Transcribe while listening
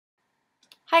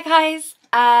Hi guys,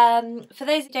 for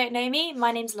those who don't know me,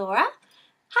 my name's Laura.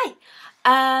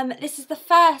 Hi. This is the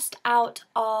first out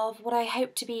of what I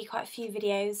hope to be quite a few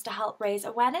videos to help raise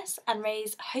awareness and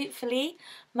raise, hopefully,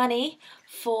 money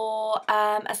for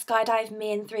a skydive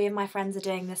me and 3 of my friends are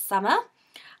doing this summer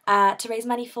to raise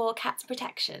money for cats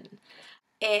protection.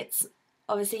 It's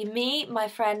obviously me, my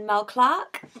friend Mel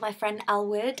Clarke, my friend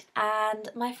Elwood and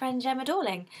my friend Gemma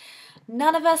Dorling.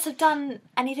 None of us have done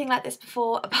anything like this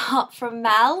before apart from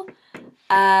Mel.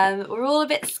 We're all a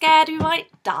bit scared we might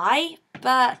die,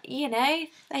 but you know,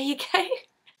 there you go.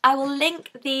 I will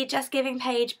link the Just Giving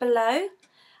page below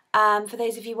for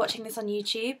those of you watching this on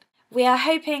YouTube. We are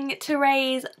hoping to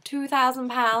raise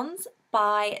 £2,000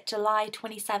 by July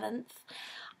 27th.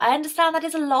 I understand that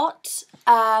is a lot.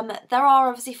 There are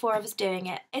obviously 4 of us doing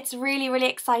it. It's really, really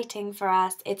exciting for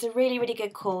us. It's a really, really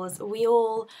good cause. We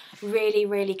all really,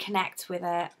 really connect with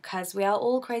it because we are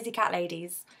all crazy cat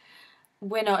ladies.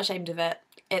 We're not ashamed of it.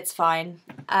 It's fine.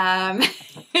 Cats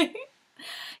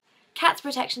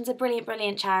Protection's a brilliant,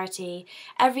 brilliant charity.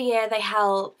 Every year they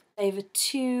help over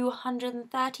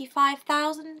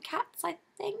 235,000 cats, I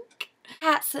think.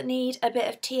 Cats that need a bit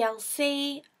of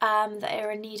TLC, that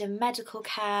are in need of medical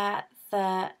care,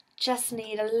 that just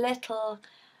need a little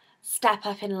step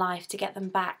up in life to get them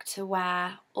back to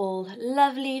where all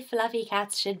lovely fluffy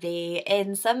cats should be,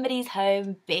 in somebody's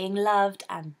home, being loved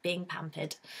and being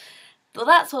pampered. Well,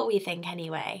 that's what we think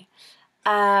anyway.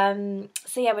 So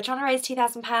yeah, we're trying to raise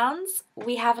 £2,000.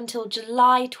 We have until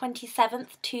July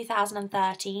 27th,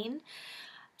 2013.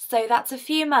 So that's a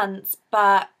few months,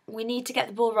 but we need to get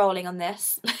the ball rolling on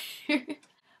this.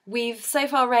 We've so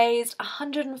far raised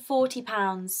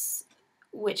 £140,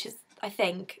 which is, I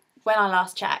think, when I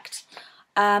last checked.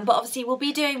 But obviously we'll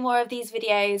be doing more of these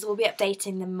videos, we'll be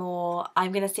updating them more.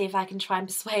 I'm going to see if I can try and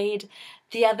persuade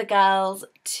the other girls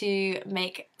to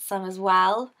make some as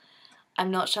well. I'm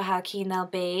not sure how keen they'll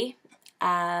be,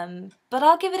 but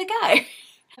I'll give it a go.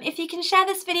 If you can share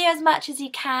this video as much as you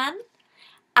can,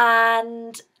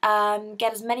 and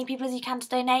get as many people as you can to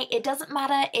donate. It doesn't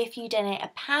matter if you donate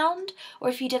 £1 or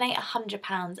if you donate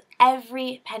 £100.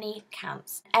 Every penny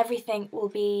counts. Everything will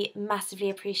be massively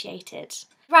appreciated.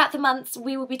 Throughout the months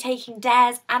we will be taking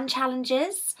dares and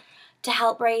challenges to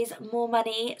help raise more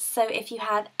money, so if you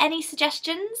have any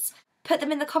suggestions, put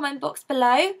them in the comment box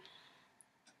below.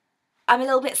 I'm a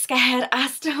little bit scared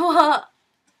as to what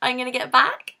I'm going to get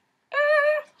back,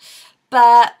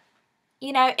 but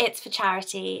you know, it's for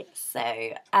charity.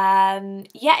 So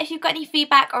yeah, if you've got any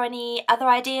feedback or any other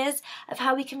ideas of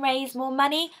how we can raise more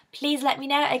money, please let me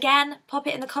know. Again, pop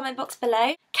it in the comment box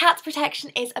below. Cats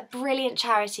Protection is a brilliant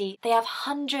charity. They have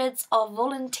hundreds of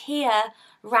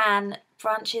volunteer-ran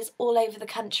branches all over the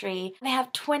country. They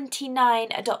have 29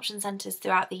 adoption centres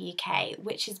throughout the UK,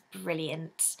 which is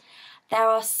brilliant. There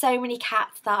are so many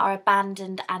cats that are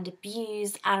abandoned and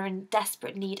abused and are in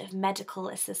desperate need of medical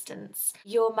assistance.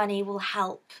 Your money will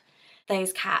help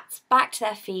those cats back to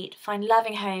their feet, find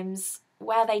loving homes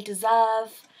where they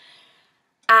deserve,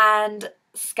 and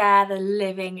scare the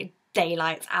living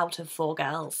daylights out of 4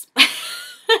 girls.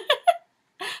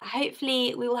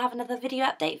 Hopefully we will have another video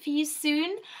update for you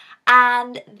soon,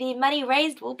 and the money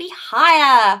raised will be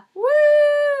higher.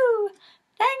 Woo!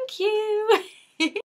 Thank you!